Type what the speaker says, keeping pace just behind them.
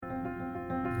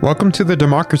Welcome to the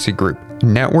Democracy Group, a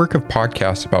network of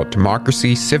podcasts about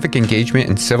democracy, civic engagement,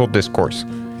 and civil discourse.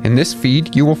 In this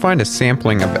feed, you will find a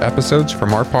sampling of episodes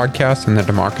from our podcast in the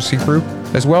Democracy Group,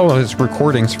 as well as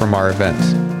recordings from our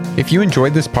events. If you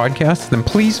enjoyed this podcast, then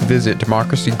please visit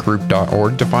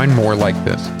democracygroup.org to find more like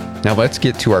this. Now let's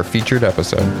get to our featured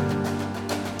episode.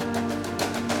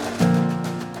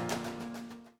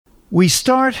 We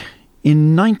start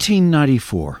in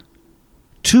 1994.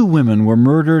 Two women were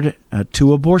murdered at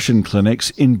two abortion clinics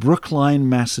in Brookline,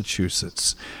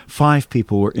 Massachusetts. 5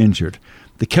 people were injured.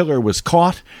 The killer was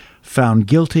caught, found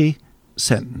guilty,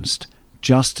 sentenced.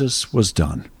 Justice was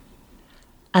done.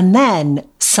 And then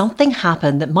something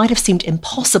happened that might have seemed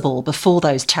impossible before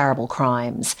those terrible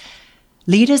crimes.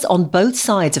 Leaders on both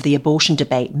sides of the abortion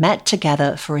debate met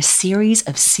together for a series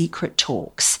of secret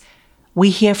talks. We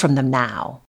hear from them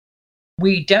now.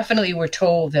 We definitely were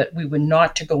told that we were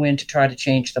not to go in to try to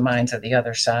change the minds of the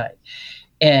other side.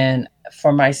 And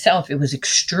for myself, it was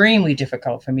extremely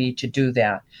difficult for me to do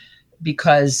that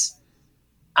because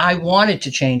I wanted to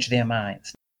change their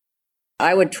minds.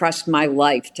 I would trust my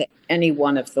life to any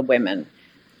one of the women.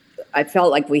 I felt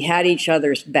like we had each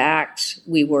other's backs.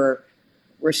 We were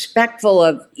respectful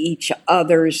of each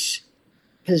other's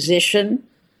position,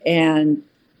 and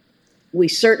we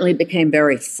certainly became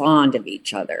very fond of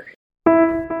each other.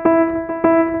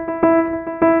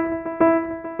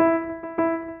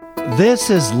 This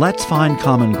is Let's Find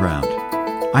Common Ground.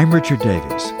 I'm Richard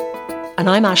Davies. And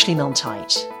I'm Ashley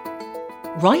Milne-Tite.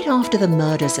 Right after the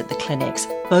murders at the clinics,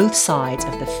 both sides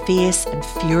of the fierce and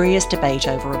furious debate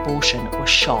over abortion were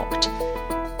shocked.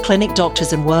 Clinic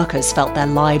doctors and workers felt their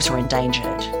lives were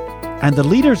endangered. And the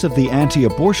leaders of the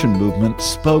anti-abortion movement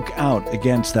spoke out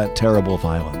against that terrible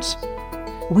violence.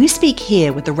 We speak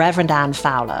here with the Reverend Ann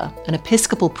Fowler, an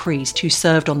Episcopal priest who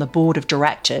served on the board of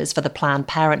directors for the Planned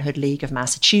Parenthood League of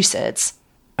Massachusetts.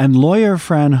 And lawyer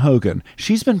Fran Hogan.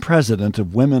 She's been president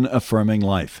of Women Affirming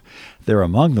Life. They're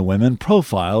among the women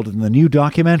profiled in the new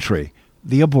documentary,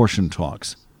 The Abortion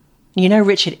Talks. You know,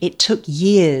 Richard, it took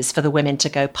years for the women to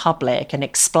go public and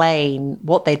explain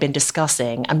what they'd been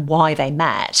discussing and why they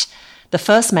met. The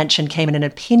first mention came in an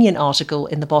opinion article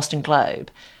in the Boston Globe.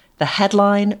 The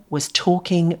headline was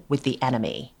Talking with the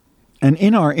Enemy. And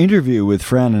in our interview with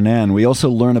Fran and Ann, we also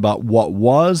learn about what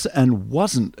was and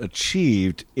wasn't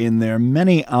achieved in their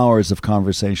many hours of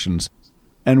conversations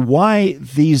and why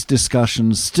these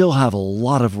discussions still have a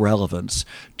lot of relevance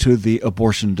to the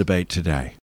abortion debate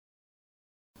today.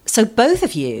 So both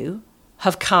of you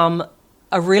have come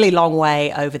a really long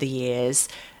way over the years.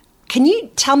 Can you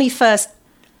tell me first,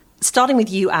 starting with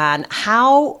you, Ann,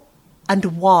 how and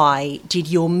why did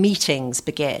your meetings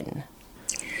begin?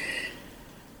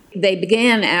 They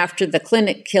began after the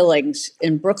clinic killings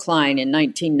in Brookline in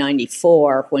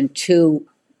 1994, when 2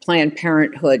 Planned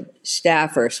Parenthood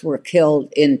staffers were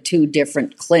killed in 2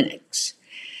 different clinics.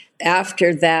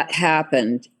 After that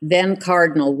happened, then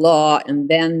Cardinal Law and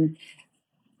then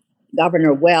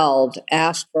Governor Weld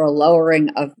asked for a lowering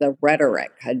of the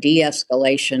rhetoric, a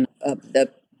de-escalation of the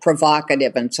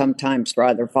provocative and sometimes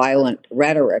rather violent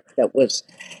rhetoric that was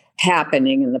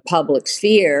happening in the public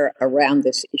sphere around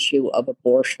this issue of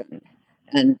abortion.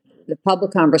 And the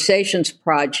Public Conversations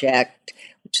Project,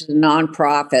 which is a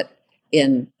nonprofit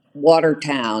in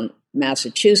Watertown,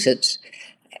 Massachusetts,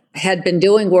 had been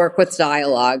doing work with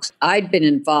dialogues. I'd been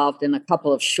involved in a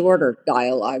couple of shorter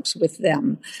dialogues with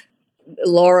them.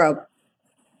 Laura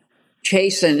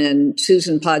Chasen and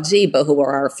Susan Podziba, who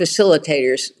are our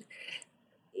facilitators,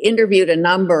 interviewed a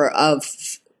number of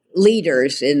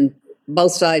leaders in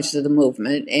both sides of the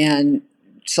movement and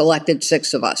selected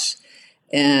 6 of us.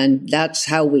 And that's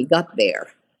how we got there.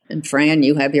 And Fran,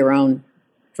 you have your own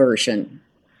version.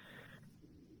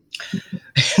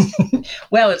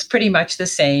 Well, it's pretty much the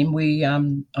same. We,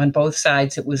 on both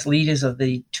sides, it was leaders of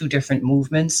the 2 different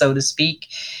movements, so to speak.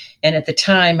 And at the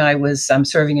time, I was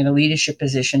serving in a leadership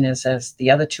position as the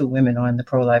other 2 women on the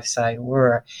pro-life side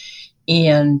were.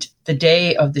 And the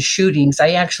day of the shootings,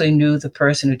 I actually knew the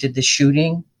person who did the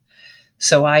shooting.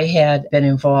 So I had been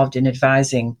involved in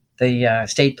advising the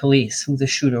state police who the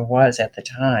shooter was at the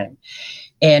time.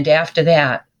 And after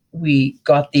that, we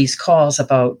got these calls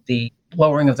about the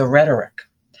lowering of the rhetoric.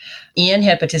 Ian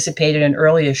had participated in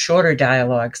earlier shorter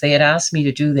dialogues. They had asked me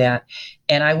to do that,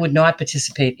 and I would not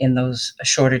participate in those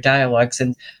shorter dialogues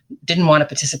and didn't want to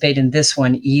participate in this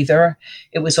one either.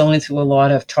 It was only through a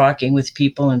lot of talking with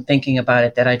people and thinking about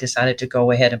it that I decided to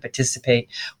go ahead and participate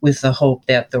with the hope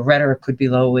that the rhetoric could be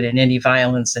lowered and any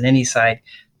violence on any side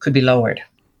could be lowered.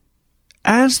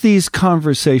 As these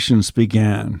conversations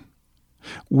began,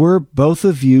 were both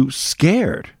of you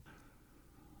scared?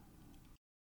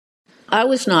 I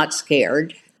was not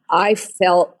scared. I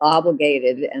felt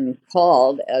obligated and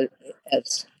called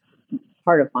as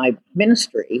part of my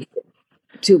ministry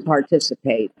to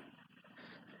participate.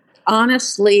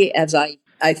 Honestly, as I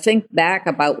think back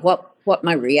about what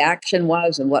my reaction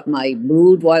was and what my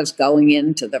mood was going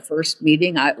into the first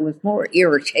meeting, it was more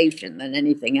irritation than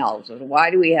anything else.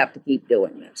 Why do we have to keep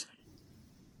doing this?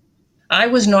 I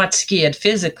was not scared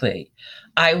physically.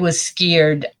 I was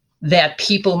scared that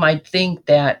people might think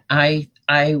that I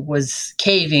was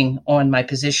caving on my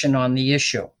position on the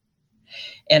issue.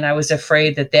 And I was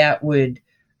afraid that would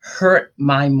hurt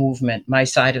my movement, my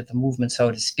side of the movement,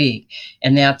 so to speak.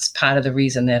 And that's part of the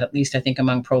reason that, at least I think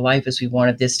among pro-lifers, we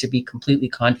wanted this to be completely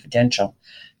confidential.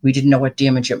 We didn't know what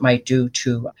damage it might do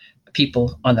to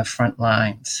people on the front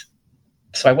lines.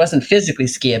 So I wasn't physically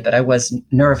scared, but I was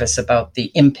nervous about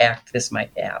the impact this might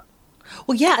have.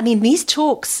 Well, yeah, I mean, these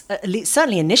talks, at least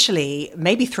certainly initially,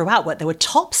 maybe throughout, they were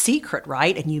top secret,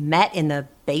 right? And you met in the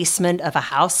basement of a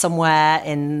house somewhere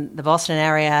in the Boston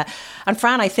area. And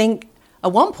Fran, I think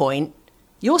at one point,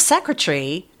 your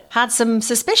secretary had some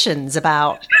suspicions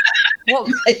about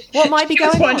what might be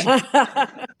going on.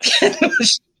 She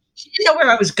didn't know where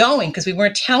I was going because we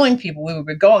weren't telling people we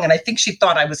were going. And I think she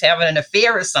thought I was having an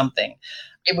affair or something.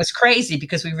 It was crazy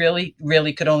because we really,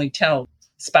 really could only tell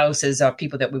spouses or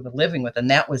people that we were living with. And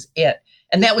that was it.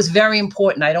 And that was very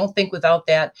important. I don't think without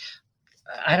that,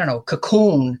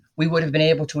 cocoon, we would have been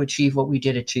able to achieve what we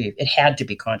did achieve. It had to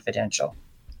be confidential.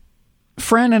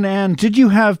 Fran and Anne, did you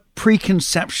have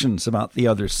preconceptions about the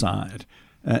other side?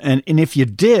 And if you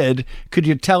did, could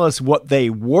you tell us what they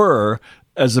were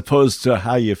as opposed to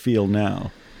how you feel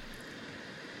now?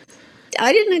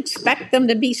 I didn't expect them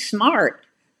to be smart,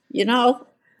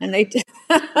 and they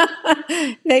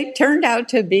they turned out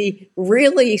to be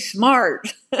really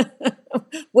smart,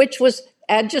 which was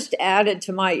just added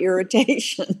to my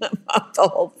irritation about the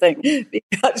whole thing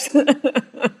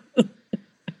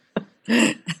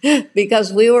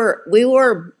because we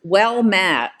were well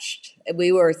matched.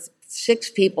 We were 6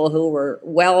 people who were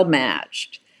well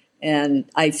matched, and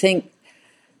I think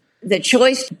the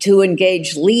choice to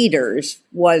engage leaders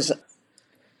was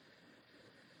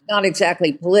not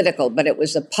exactly political, but it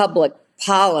was a public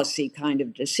policy kind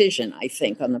of decision, I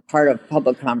think, on the part of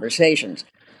public conversations.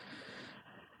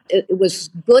 It was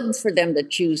good for them to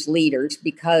choose leaders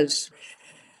because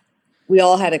we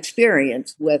all had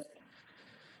experience with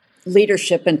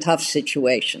leadership in tough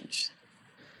situations.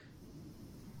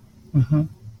 Mm-hmm.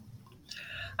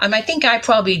 I think I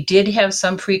probably did have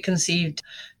some preconceived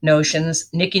notions.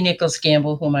 Nikki Nichols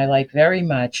Gamble, whom I like very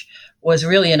much, was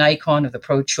really an icon of the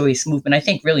pro-choice movement, I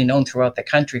think really known throughout the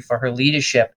country for her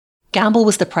leadership. Gamble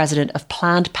was the president of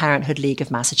Planned Parenthood League of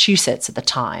Massachusetts at the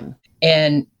time.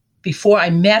 And before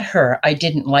I met her, I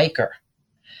didn't like her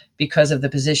because of the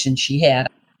position she had.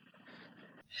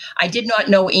 I did not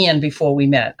know Anne before we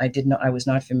met. I was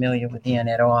not familiar with Anne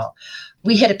at all.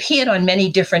 We had appeared on many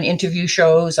different interview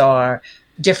shows or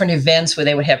different events where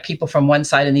they would have people from one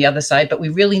side and the other side, but we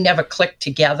really never clicked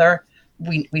together.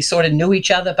 We sort of knew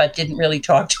each other, but didn't really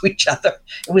talk to each other.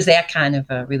 It was that kind of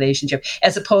a relationship,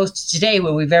 as opposed to today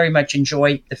where we very much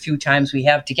enjoy the few times we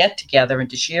have to get together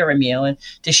and to share a meal and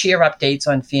to share updates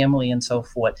on family and so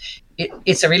forth.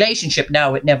 It's a relationship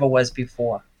now. It never was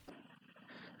before.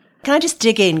 Can I just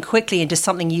dig in quickly into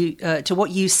something to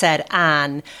what you said,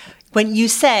 Anne? When you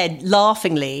said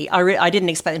laughingly, I didn't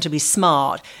expect them to be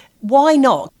smart. Why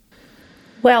not?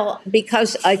 Well,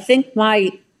 because I think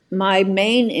my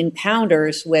main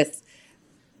encounters with,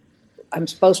 I'm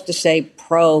supposed to say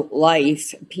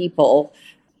pro-life people,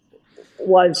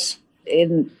 was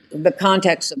in the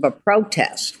context of a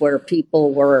protest where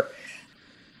people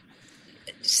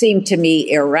seemed to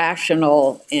me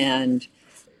irrational and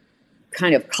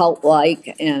kind of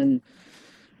cult-like and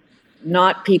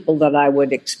not people that I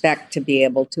would expect to be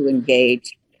able to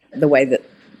engage the way that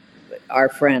our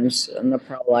friends on the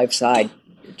pro-life side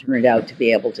turned out to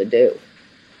be able to do.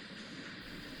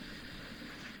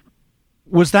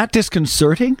 Was that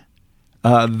disconcerting?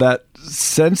 That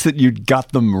sense that you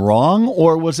got them wrong?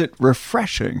 Or was it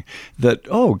refreshing that,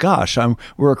 oh gosh,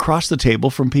 we're across the table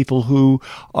from people who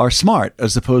are smart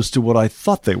as opposed to what I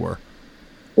thought they were?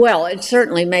 Well, it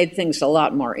certainly made things a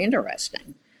lot more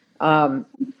interesting. In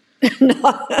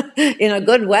a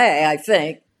good way, I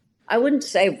think. I wouldn't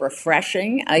say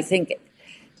refreshing. I think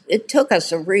it took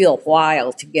us a real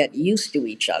while to get used to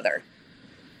each other.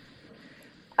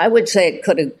 I would say it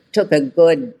could have took a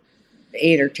good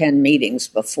 8 or 10 meetings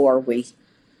before we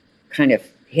kind of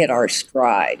hit our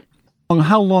stride.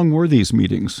 How long were these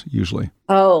meetings usually?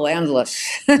 Oh, endless.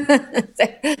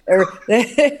 They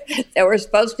were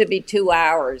supposed to be 2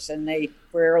 hours, and they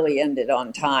rarely ended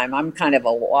on time. I'm kind of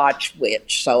a watch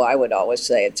witch, so I would always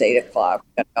say it's 8 o'clock.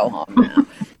 Gotta go home now.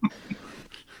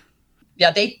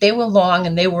 Yeah, they were long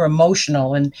and they were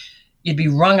emotional, and you'd be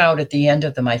wrung out at the end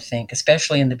of them, I think,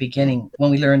 especially in the beginning when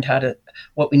we learned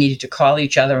what we needed to call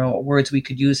each other and what words we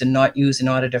could use and not use in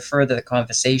order to further the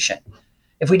conversation.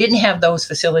 If we didn't have those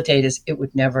facilitators, it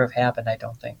would never have happened, I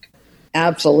don't think.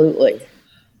 Absolutely.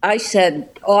 I said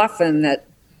often that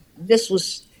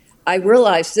I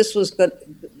realized this was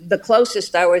the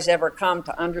closest I was ever come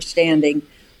to understanding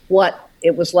what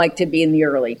it was like to be in the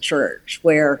early church,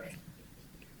 where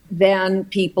then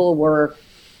people were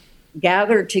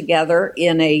gathered together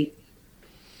in a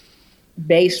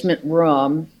basement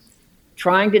room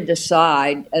trying to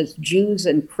decide, as Jews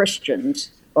and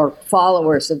Christians or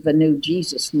followers of the new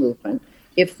Jesus movement,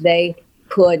 if they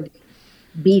could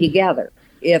be together,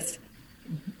 if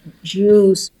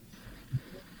Jews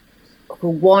who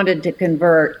wanted to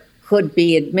convert could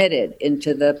be admitted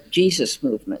into the Jesus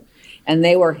movement. And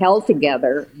they were held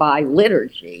together by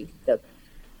liturgy,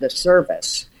 the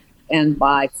service, and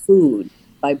by food,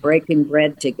 by breaking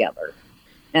bread together.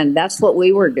 And that's what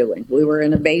we were doing. We were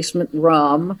in a basement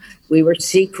room. We were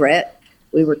secret.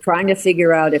 We were trying to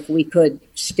figure out if we could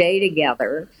stay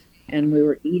together, and we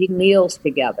were eating meals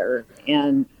together.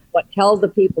 And what held the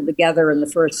people together in the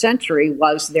first century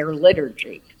was their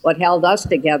liturgy. What held us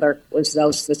together was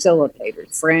those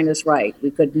facilitators. Fran is right.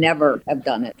 We could never have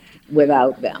done it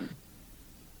without them.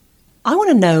 I want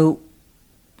to know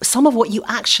some of what you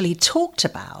actually talked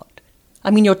about. I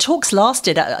mean, your talks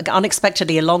lasted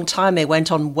unexpectedly a long time. They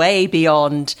went on way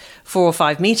beyond 4 or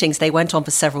 5 meetings. They went on for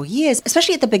several years,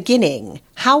 especially at the beginning.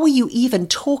 How were you even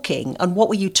talking, and what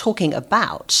were you talking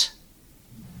about?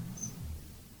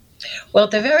 Well,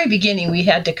 at the very beginning, we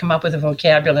had to come up with a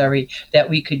vocabulary that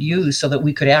we could use so that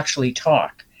we could actually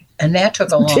talk. And that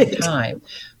took a long time.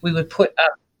 We would put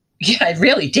up, yeah, it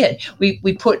really did. We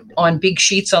put on big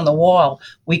sheets on the wall.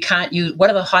 We can't use,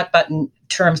 what are the hot button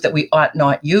terms that we ought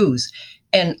not use?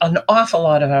 And an awful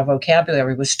lot of our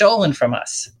vocabulary was stolen from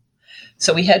us.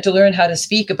 So we had to learn how to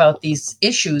speak about these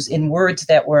issues in words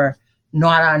that were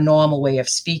not our normal way of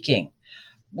speaking.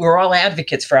 We're all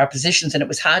advocates for our positions, and it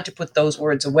was hard to put those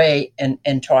words away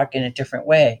and talk in a different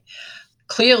way.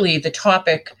 Clearly, the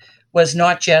topic was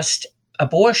not just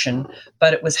abortion,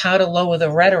 but it was how to lower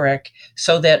the rhetoric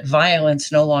so that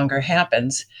violence no longer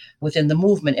happens within the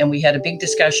movement. And we had a big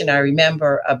discussion, I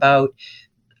remember, about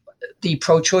the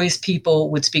pro-choice people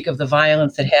would speak of the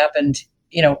violence that happened,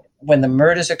 when the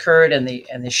murders occurred and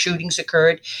the shootings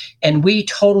occurred. And we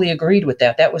totally agreed with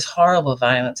that. That was horrible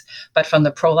violence. But from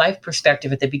the pro-life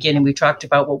perspective at the beginning, we talked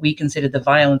about what we considered the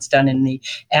violence done in the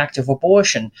act of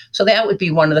abortion. So that would be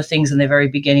one of the things in the very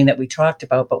beginning that we talked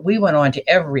about. But we went on to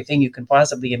everything you can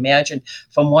possibly imagine,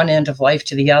 from one end of life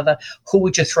to the other. Who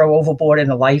would you throw overboard in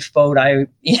a lifeboat? I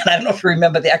don't know if you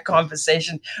remember that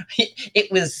conversation. It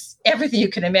was everything you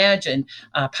can imagine.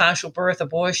 Partial birth,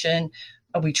 abortion.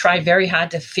 We tried very hard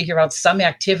to figure out some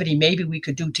activity maybe we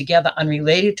could do together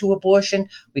unrelated to abortion.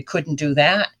 We couldn't do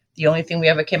that. The only thing we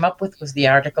ever came up with was the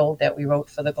article that we wrote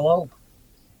for the Globe.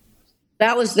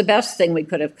 That was the best thing we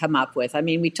could have come up with. I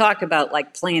mean, we talked about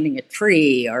like planting a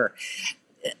tree or,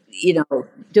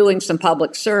 doing some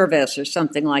public service or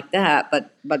something like that.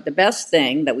 But the best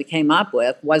thing that we came up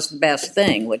with was the best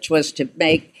thing, which was to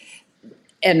make,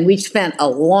 and we spent a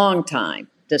long time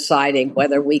deciding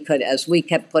whether we could, as we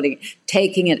kept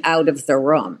taking it out of the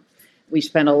room. We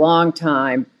spent a long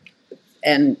time,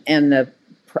 and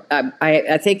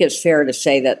I think it's fair to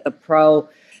say that the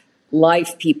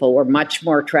pro-life people were much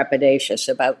more trepidatious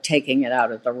about taking it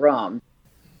out of the room.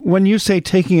 When you say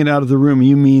taking it out of the room,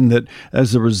 you mean that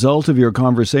as a result of your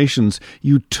conversations,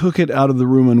 you took it out of the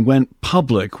room and went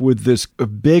public with this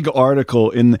big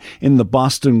article in the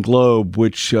Boston Globe,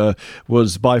 which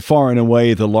was by far and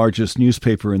away the largest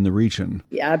newspaper in the region.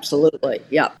 Yeah, absolutely.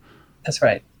 Yeah. That's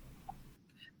right.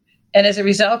 And as a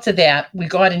result of that, we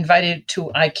got invited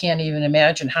to, I can't even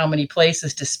imagine how many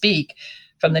places to speak,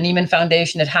 from the Neiman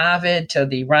Foundation at Harvard to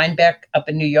the Rhinebeck up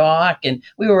in New York, and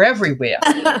we were everywhere.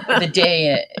 The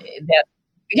day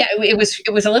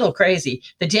it was a little crazy.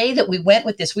 The day that we went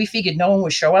with this, we figured no one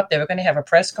would show up. They were going to have a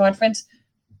press conference.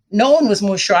 No one was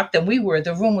more shocked than we were.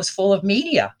 The room was full of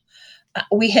media.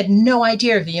 We had no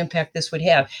idea of the impact this would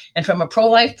have. And from a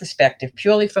pro-life perspective,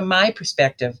 purely from my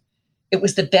perspective, it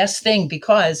was the best thing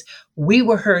because we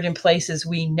were heard in places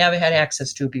we never had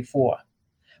access to before.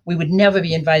 We would never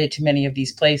be invited to many of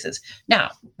these places.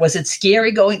 Now, was it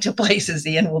scary going to places,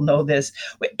 Ian will know this,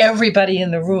 where everybody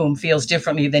in the room feels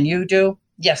differently than you do?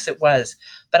 Yes, it was.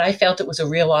 But I felt it was a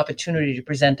real opportunity to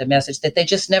present a message that they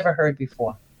just never heard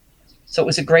before. So it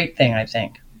was a great thing, I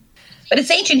think. But it's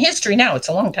ancient history now. It's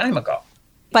a long time ago.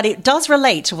 But it does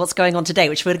relate to what's going on today,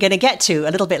 which we're going to get to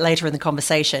a little bit later in the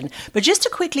conversation. But just to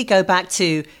quickly go back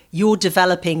to your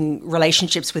developing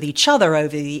relationships with each other over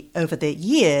the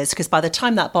years, because by the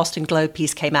time that Boston Globe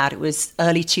piece came out, it was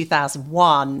early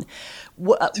 2001.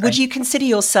 Would you consider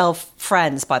yourself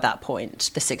friends by that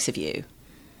point, the six of you?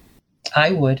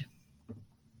 I would.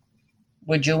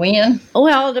 Would you, Ian?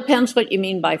 Well, it depends what you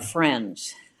mean by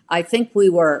friends. I think we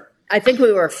were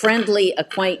friendly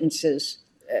acquaintances,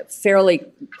 fairly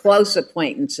close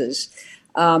acquaintances.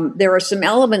 There are some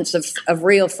elements of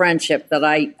real friendship that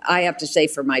I have to say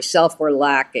for myself were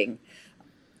lacking.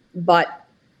 But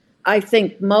I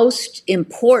think most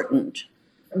important,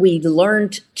 we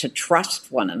learned to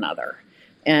trust one another.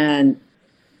 And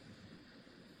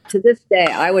to this day,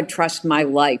 I would trust my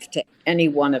life to any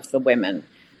one of the women.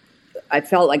 I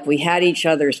felt like we had each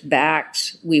other's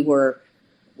backs. We were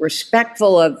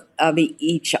respectful of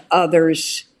each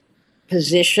other's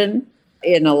position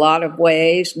in a lot of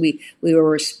ways. We were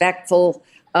respectful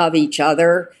of each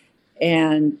other,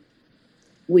 and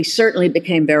we certainly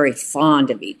became very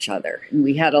fond of each other. And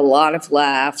we had a lot of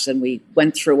laughs, and we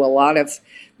went through a lot of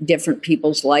different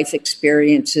people's life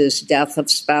experiences, death of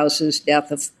spouses,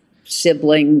 death of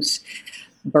siblings,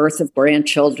 birth of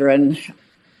grandchildren.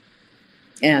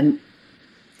 And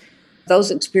those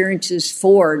experiences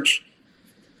forge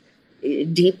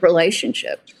deep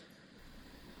relationships.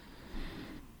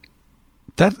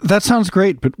 That sounds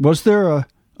great, but was there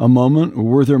a moment, or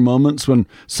were there moments when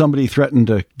somebody threatened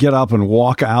to get up and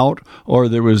walk out, or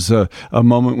there was a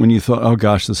moment when you thought, oh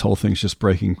gosh, this whole thing's just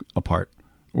breaking apart,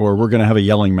 or we're going to have a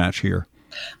yelling match here?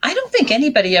 I don't think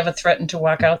anybody ever threatened to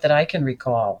walk out that I can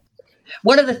recall.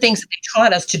 One of the things that they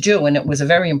taught us to do, and it was a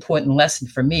very important lesson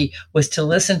for me, was to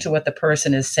listen to what the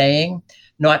person is saying,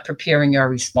 not preparing your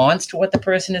response to what the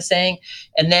person is saying,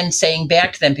 and then saying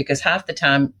back to them, because half the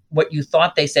time what you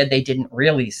thought they said, they didn't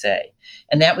really say.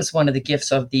 And that was one of the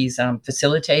gifts of these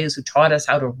facilitators who taught us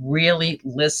how to really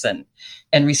listen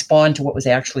and respond to what was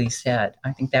actually said.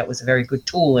 I think that was a very good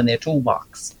tool in their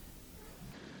toolbox.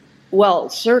 Well,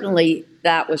 certainly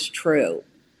that was true.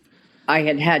 I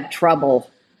had trouble,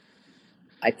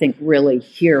 I think, really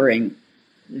hearing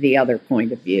the other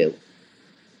point of view.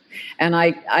 And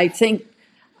I think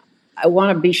I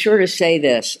want to be sure to say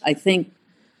this. I think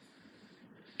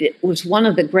it was one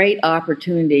of the great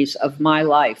opportunities of my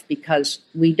life, because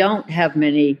we don't have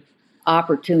many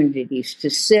opportunities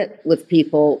to sit with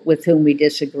people with whom we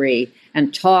disagree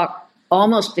and talk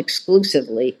almost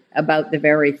exclusively about the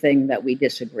very thing that we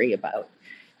disagree about.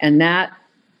 And that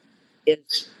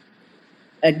is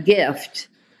a gift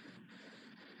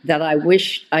that I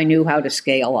wish I knew how to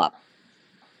scale up.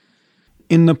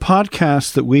 In the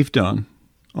podcast that we've done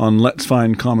on Let's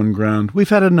Find Common Ground, we've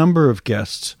had a number of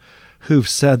guests who've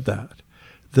said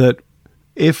that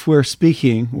if we're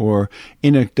speaking or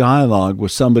in a dialogue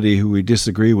with somebody who we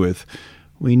disagree with,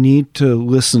 we need to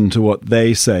listen to what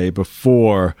they say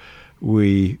before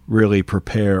we really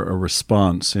prepare a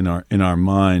response in our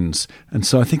minds. And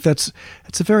so I think it's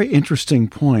a very interesting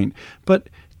point. But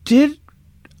did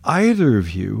either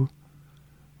of you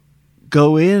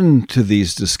go into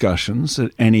these discussions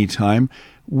at any time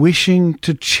wishing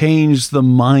to change the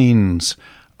minds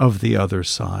of the other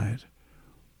side?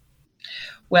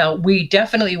 Well, we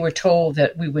definitely were told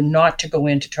that we were not to go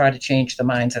in to try to change the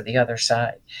minds of the other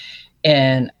side.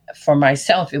 And for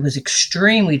myself, it was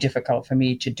extremely difficult for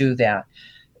me to do that,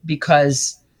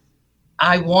 because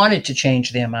I wanted to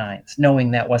change their minds,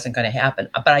 knowing that wasn't going to happen.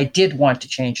 But I did want to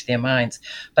change their minds.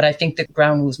 But I think the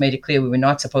ground rules made it clear we were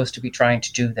not supposed to be trying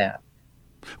to do that.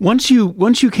 Once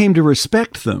you came to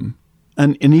respect them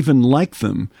and even like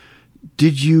them,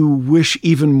 did you wish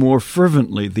even more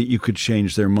fervently that you could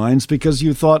change their minds because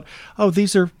you thought, oh,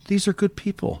 these are good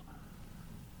people?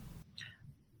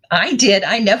 I did.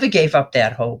 I never gave up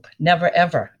that hope. Never,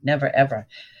 ever, never, ever.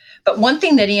 But one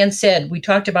thing that Ian said, we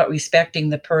talked about respecting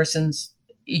the persons,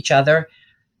 each other.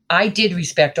 I did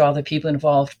respect all the people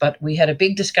involved, but we had a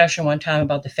big discussion one time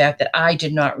about the fact that I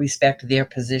did not respect their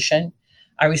position.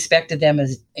 I respected them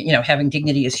as, having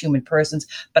dignity as human persons,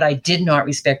 but I did not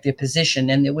respect their position.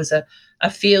 And there was a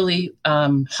fairly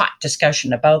hot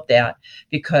discussion about that,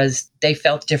 because they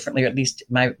felt differently, or at least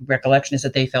my recollection is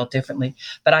that they felt differently.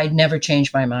 But I never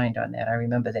changed my mind on that. I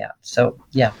remember that. So,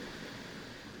 yeah.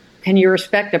 Can you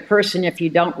respect a person if you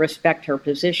don't respect her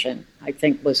position? I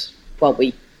think was what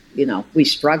we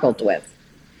struggled with.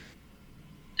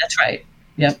 That's right.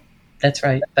 Yep, that's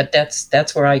right. But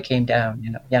that's where I came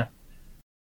down, yeah.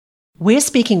 We're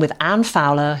speaking with Anne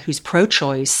Fowler, who's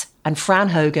pro-choice, and Fran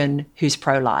Hogan, who's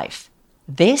pro-life.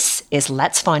 This is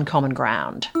Let's Find Common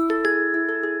Ground.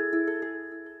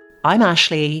 I'm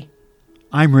Ashley.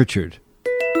 I'm Richard.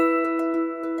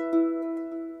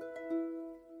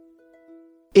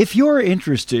 If you're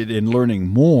interested in learning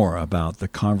more about the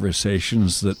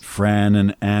conversations that Fran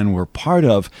and Anne were part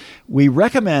of, we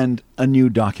recommend a new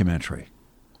documentary.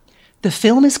 The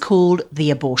film is called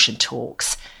The Abortion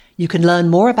Talks. You can learn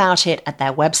more about it at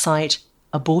their website,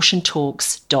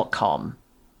 abortiontalks.com.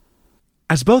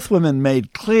 As both women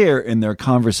made clear in their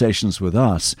conversations with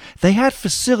us, they had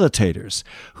facilitators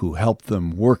who helped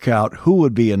them work out who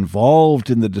would be involved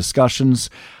in the discussions,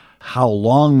 how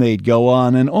long they'd go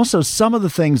on, and also some of the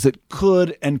things that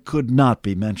could and could not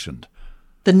be mentioned.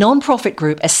 The nonprofit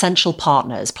group Essential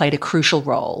Partners played a crucial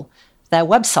role. Their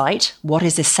website,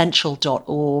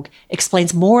 whatisessential.org,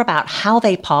 explains more about how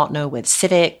they partner with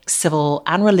civic, civil,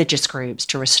 and religious groups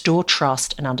to restore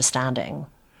trust and understanding.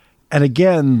 And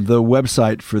again, the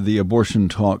website for the Abortion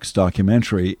Talks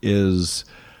documentary is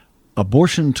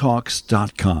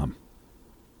abortiontalks.com.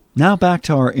 Now back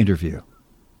to our interview.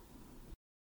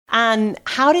 And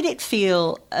how did it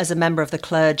feel as a member of the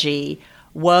clergy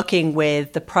working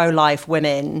with the pro-life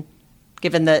women,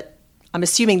 given that I'm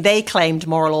assuming they claimed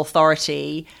moral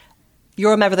authority?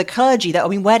 You're a member of the clergy, though. I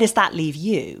mean, where does that leave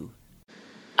you?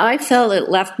 I felt it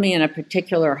left me in a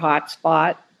particular hot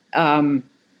spot.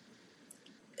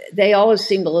 They always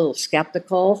seemed a little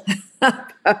skeptical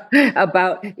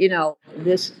about,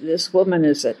 this woman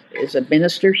is a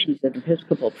minister. She's an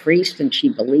Episcopal priest, and she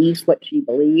believes what she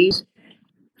believes.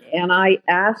 And I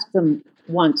asked them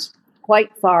once,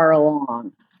 quite far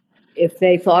along, if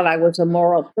they thought I was a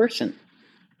moral person.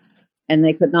 And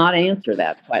they could not answer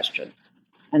that question.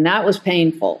 And that was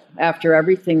painful after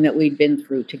everything that we'd been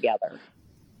through together.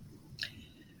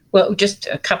 Well, just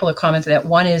a couple of comments to that.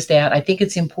 One is that I think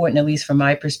it's important, at least from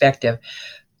my perspective,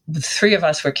 the three of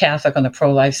us were Catholic on the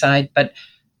pro-life side, but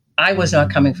I was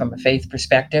not coming from a faith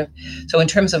perspective. So in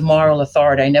terms of moral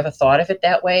authority, I never thought of it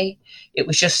that way. It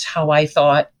was just how I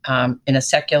thought in a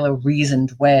secular,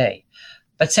 reasoned way.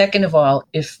 But second of all,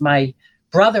 if my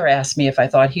brother asked me if I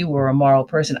thought he were a moral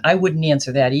person, I wouldn't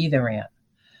answer that either, Anne.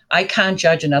 I can't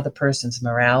judge another person's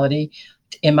morality.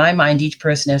 In my mind, each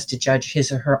person has to judge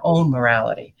his or her own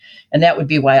morality. And that would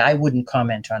be why I wouldn't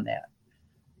comment on that.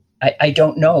 I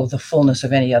don't know the fullness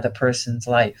of any other person's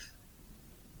life.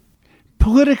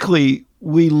 Politically,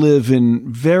 we live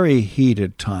in very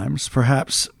heated times,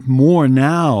 perhaps more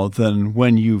now than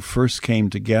when you first came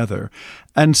together.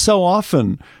 And so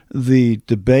often the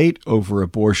debate over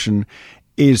abortion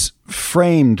is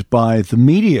framed by the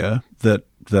media that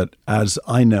as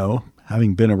I know,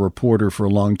 having been a reporter for a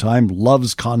long time,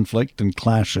 loves conflict and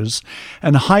clashes.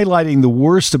 And highlighting the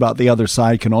worst about the other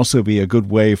side can also be a good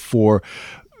way for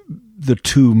the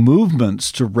two movements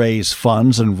to raise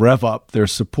funds and rev up their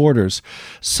supporters.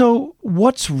 So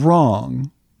what's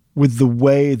wrong with the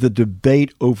way the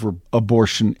debate over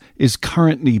abortion is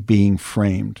currently being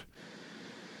framed?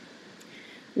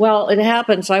 Well, it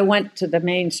happens. I went to the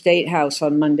Maine State House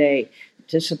on Monday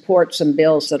to support some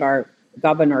bills that our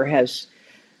governor has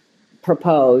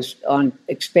proposed on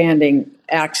expanding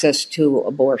access to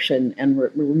abortion and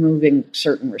removing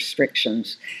certain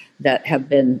restrictions that have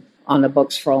been on the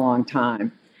books for a long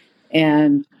time.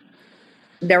 And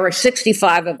there were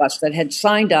 65 of us that had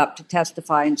signed up to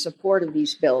testify in support of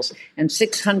these bills, and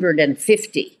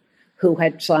 650 who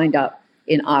had signed up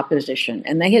in opposition.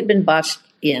 And they had been bussed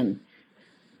in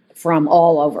from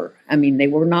all over. I mean, they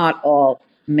were not all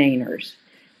Mainers.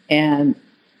 And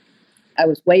I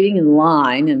was waiting in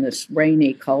line in this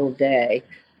rainy, cold day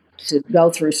to go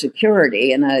through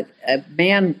security, and a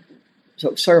man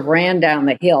sort of ran down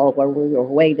the hill where we were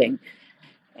waiting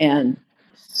and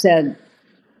said,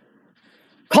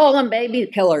 "Call them baby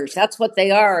killers. That's what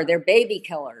they are. They're baby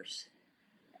killers."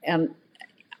 And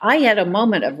I had a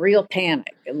moment of real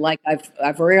panic, like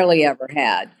I've rarely ever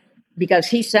had, because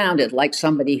he sounded like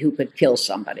somebody who could kill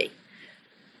somebody.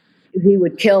 He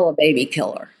would kill a baby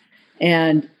killer.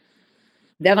 And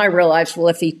then I realized, well,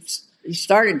 if he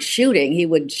started shooting, he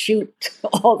would shoot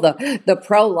all the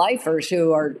pro-lifers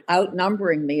who are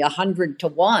outnumbering me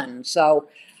 100-1. So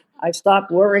I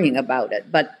stopped worrying about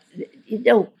it. But,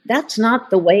 that's not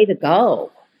the way to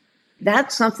go.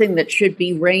 That's something that should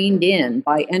be reined in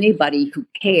by anybody who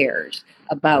cares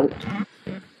about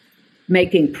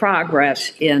making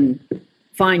progress in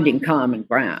finding common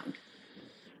ground.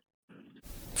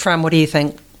 Fran, what do you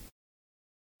think?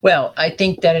 Well, I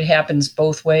think that it happens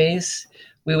both ways.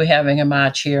 we were having a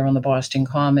march here on the Boston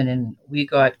Common, and we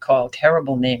got called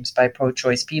terrible names by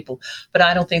pro-choice people, but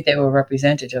I don't think they were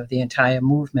representative of the entire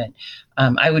movement.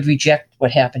 I would reject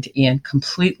what happened to Ian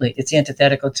completely. It's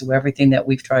antithetical to everything that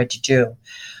we've tried to do.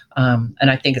 And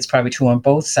I think it's probably true on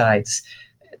both sides.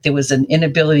 There was an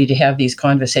inability to have these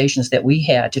conversations that we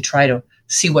had to try to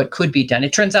see what could be done.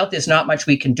 It turns out there's not much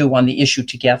we can do on the issue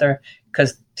together,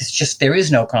 because there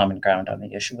is no common ground on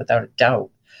the issue, without a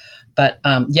doubt. But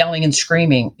yelling and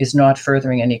screaming is not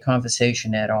furthering any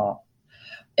conversation at all.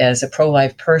 As a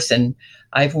pro-life person,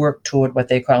 I've worked toward what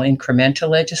they call incremental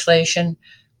legislation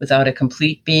without a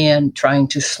complete ban, trying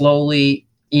to slowly,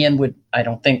 Ian I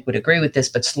don't think would agree with this,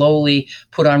 but slowly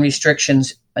put on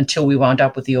restrictions until we wound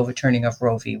up with the overturning of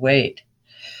Roe v. Wade.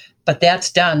 But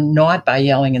that's done not by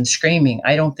yelling and screaming.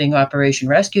 I don't think Operation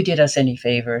Rescue did us any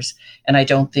favors, and I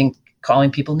don't think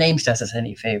calling people names does us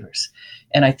any favors.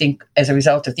 And I think as a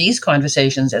result of these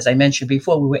conversations, as I mentioned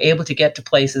before, we were able to get to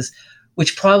places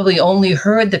which probably only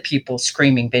heard the people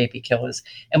screaming baby killers,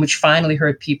 and which finally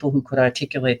heard people who could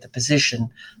articulate the position,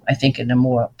 I think, in a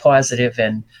more positive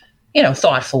and,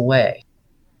 thoughtful way.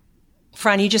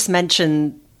 Fran, you just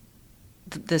mentioned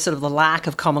the sort of the lack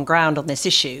of common ground on this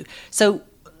issue. So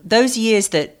those years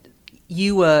that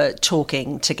you were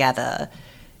talking together,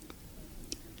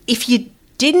 if you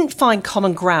didn't find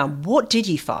common ground, what did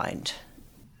you find?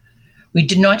 We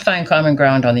did not find common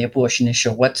ground on the abortion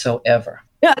issue whatsoever.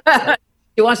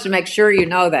 He wants to make sure you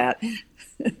know that.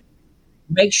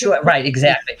 Make sure, right,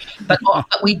 exactly. But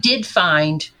we did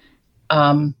find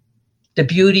the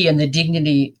beauty and the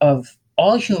dignity of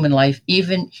all human life,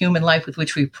 even human life with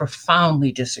which we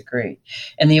profoundly disagree,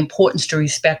 and the importance to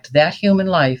respect that human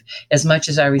life as much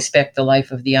as I respect the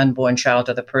life of the unborn child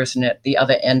or the person at the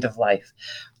other end of life.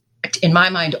 In my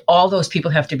mind, all those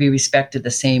people have to be respected the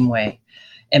same way.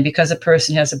 And because a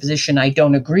person has a position I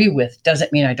don't agree with,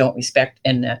 doesn't mean I don't respect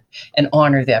and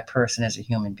honor that person as a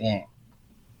human being.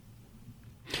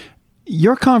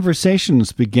 Your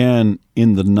conversations began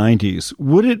in the 90s.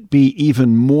 Would it be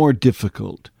even more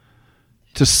difficult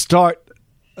to start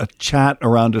a chat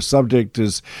around a subject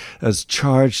as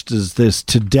charged as this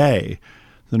today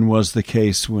than was the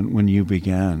case when you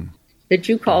began? Did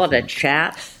you call it a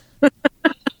chat?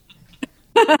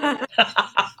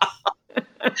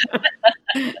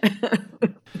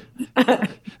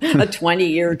 A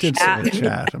 20-year chat.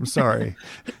 Chat. I'm sorry.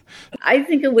 I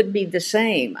think it would be the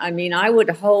same. I mean, I would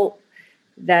hope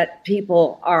that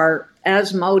people are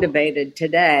as motivated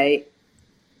today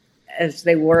as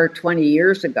they were 20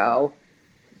 years ago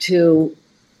to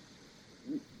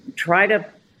try to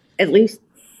at least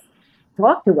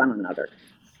talk to one another.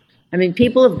 I mean,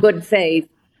 people of good faith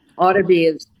ought to be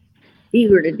as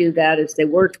eager to do that as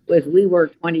we were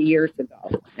 20 years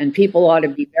ago. And people ought to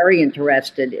be very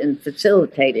interested in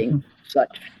facilitating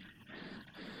such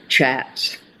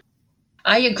chats.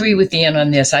 I agree with Ian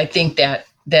on this. I think that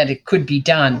it could be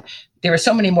done. There are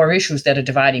so many more issues that are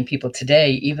dividing people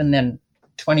today, even than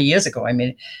 20 years ago. I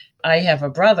mean, I have a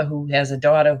brother who has a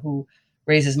daughter who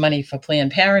raises money for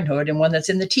Planned Parenthood and one that's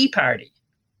in the Tea Party.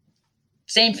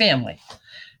 Same family.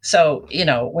 So,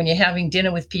 when you're having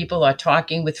dinner with people or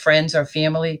talking with friends or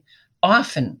family,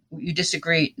 often you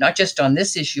disagree, not just on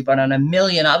this issue, but on a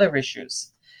million other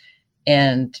issues.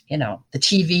 And, the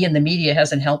TV and the media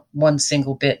hasn't helped one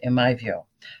single bit, in my view.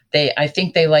 I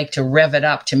think they like to rev it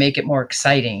up to make it more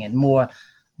exciting and more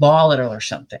volatile or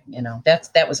something.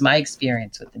 That was my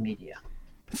experience with the media.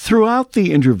 Throughout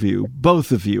the interview,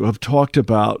 both of you have talked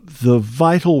about the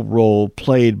vital role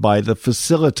played by the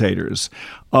facilitators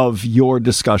of your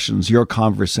discussions, your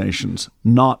conversations,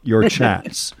 not your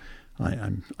chats.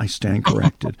 I stand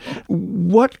corrected.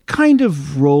 What kind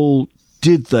of role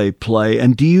did they play?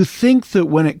 And do you think that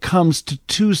when it comes to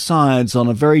two sides on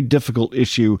a very difficult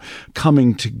issue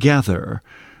coming together,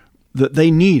 that they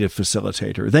need a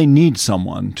facilitator? They need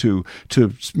someone to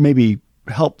maybe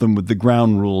help them with the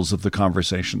ground rules of the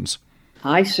conversations?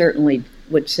 I certainly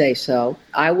would say so.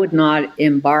 I would not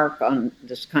embark on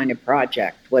this kind of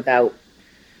project without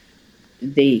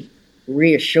the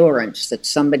reassurance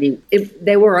that if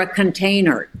they were a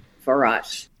container for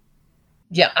us.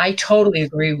 Yeah, I totally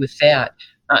agree with that.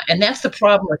 And that's the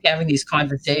problem with having these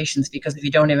conversations, because if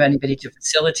you don't have anybody to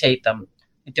facilitate them,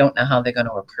 you don't know how they're going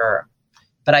to occur.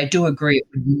 But I do agree it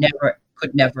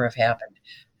could never have happened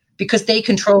because they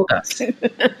controlled us.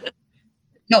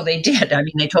 No, they did. I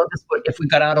mean, they told us if we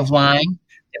got out of line,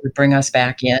 they would bring us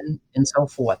back in and so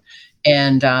forth.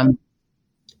 And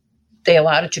they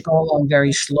allowed it to go along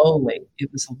very slowly.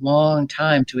 It was a long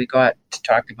time till we got to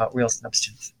talk about real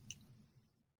substance.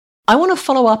 I want to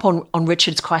follow up on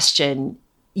Richard's question.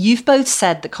 You've both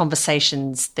said that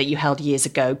conversations that you held years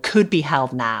ago could be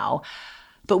held now,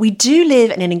 but we do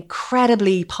live in an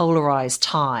incredibly polarized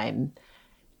time.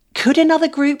 Could another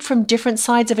group from different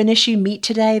sides of an issue meet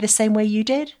today the same way you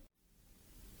did?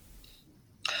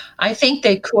 I think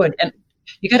they could. And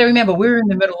you got to remember, we were in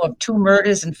the middle of 2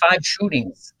 murders and 5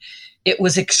 shootings. It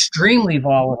was extremely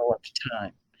volatile at the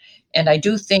time. And I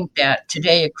do think that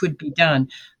today it could be done.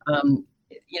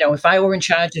 If I were in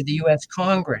charge of the U.S.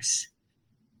 Congress,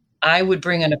 I would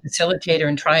bring in a facilitator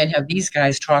and try and have these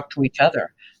guys talk to each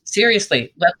other.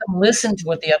 Seriously, let them listen to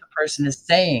what the other person is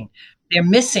saying. They're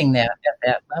missing that at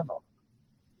that level.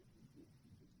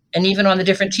 And even on the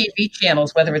different TV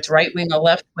channels, whether it's right wing or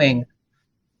left wing,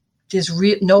 there's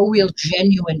no real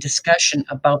genuine discussion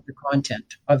about the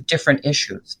content of different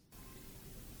issues.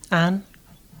 Anne?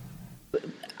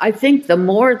 I think the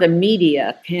more the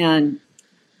media can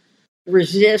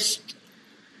resist,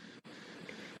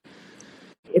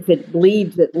 if it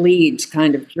bleeds, it leads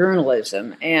kind of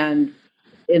journalism, and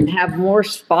have more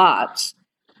spots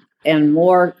and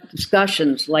more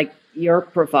discussions like you're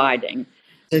providing,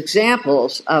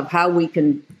 examples of how we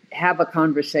can have a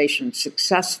conversation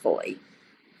successfully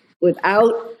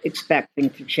without expecting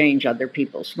to change other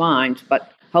people's minds,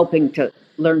 but hoping to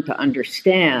learn to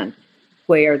understand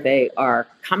where they are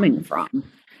coming from.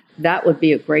 That would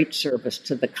be a great service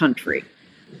to the country.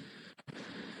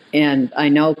 And I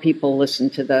know people listen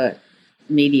to the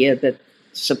media that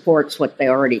supports what they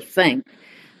already think,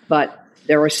 but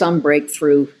there are some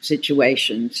breakthrough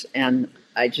situations, and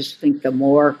I just think the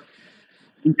more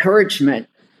encouragement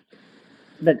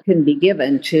that can be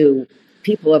given to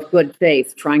people of good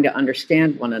faith trying to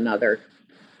understand one another,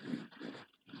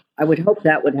 I would hope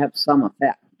that would have some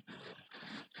effect.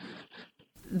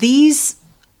 These,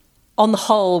 on the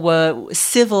whole, were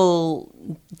civil,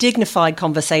 dignified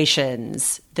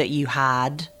conversations that you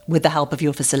had with the help of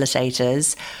your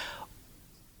facilitators.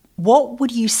 What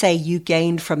would you say you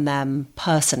gained from them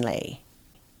personally?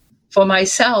 For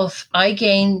myself, I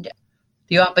gained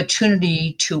the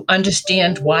opportunity to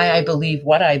understand why I believe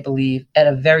what I believe at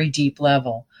a very deep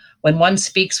level. When one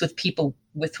speaks with people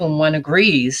with whom one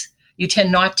agrees, you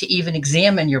tend not to even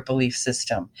examine your belief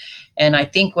system. And I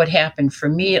think what happened for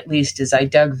me, at least, is I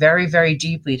dug very, very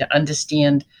deeply to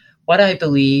understand what I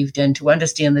believed and to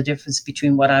understand the difference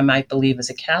between what I might believe as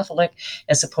a Catholic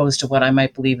as opposed to what I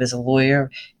might believe as a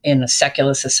lawyer in a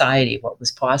secular society, what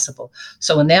was possible.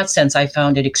 So in that sense, I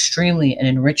found it extremely an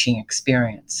enriching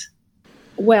experience.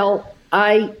 Well,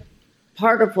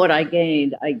 part of what I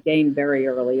gained very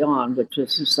early on, which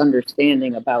was this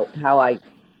understanding about how I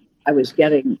was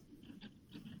getting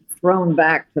thrown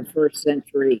back to first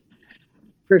century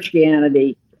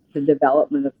Christianity, the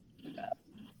development of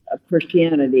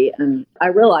Christianity. And I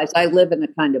realized I live in a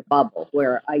kind of bubble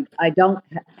where I don't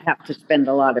have to spend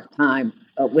a lot of time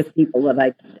with people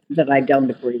that I don't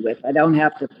agree with. I don't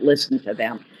have to listen to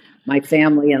them. My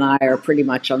family and I are pretty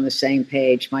much on the same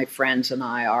page. My friends and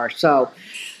I are. So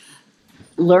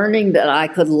learning that I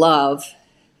could love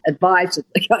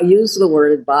advisedly, I use the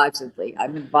word advisedly.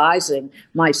 I'm advising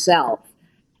myself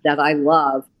that I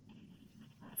love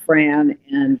Fran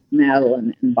and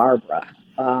Madeline and Barbara.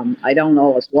 I don't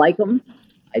always like them.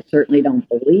 I certainly don't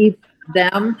believe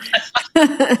them,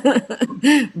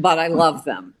 but I love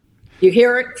them. You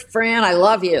hear it, Fran? I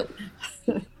love you.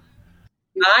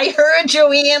 I heard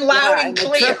Joanne loud and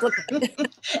clear.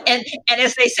 and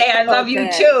as they say, I love you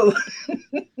too.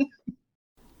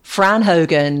 Fran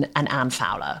Hogan and Anne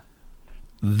Fowler.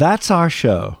 That's our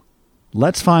show.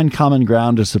 Let's Find Common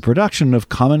Ground is a production of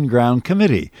Common Ground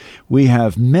Committee. We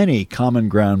have many Common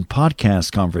Ground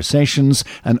podcast conversations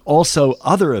and also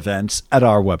other events at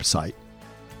our website.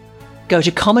 Go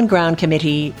to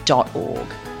commongroundcommittee.org.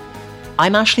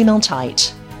 I'm Ashley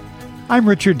Milne-Tyte. I'm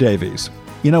Richard Davies.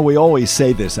 You know, we always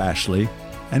say this, Ashley,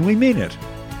 and we mean it.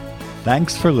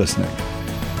 Thanks for listening.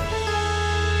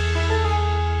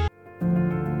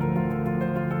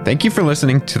 Thank you for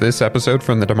listening to this episode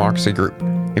from the Democracy Group.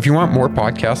 If you want more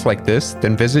podcasts like this,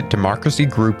 then visit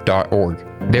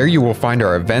democracygroup.org. There you will find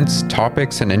our events,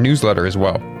 topics, and a newsletter as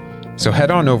well. So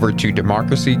head on over to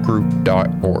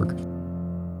democracygroup.org.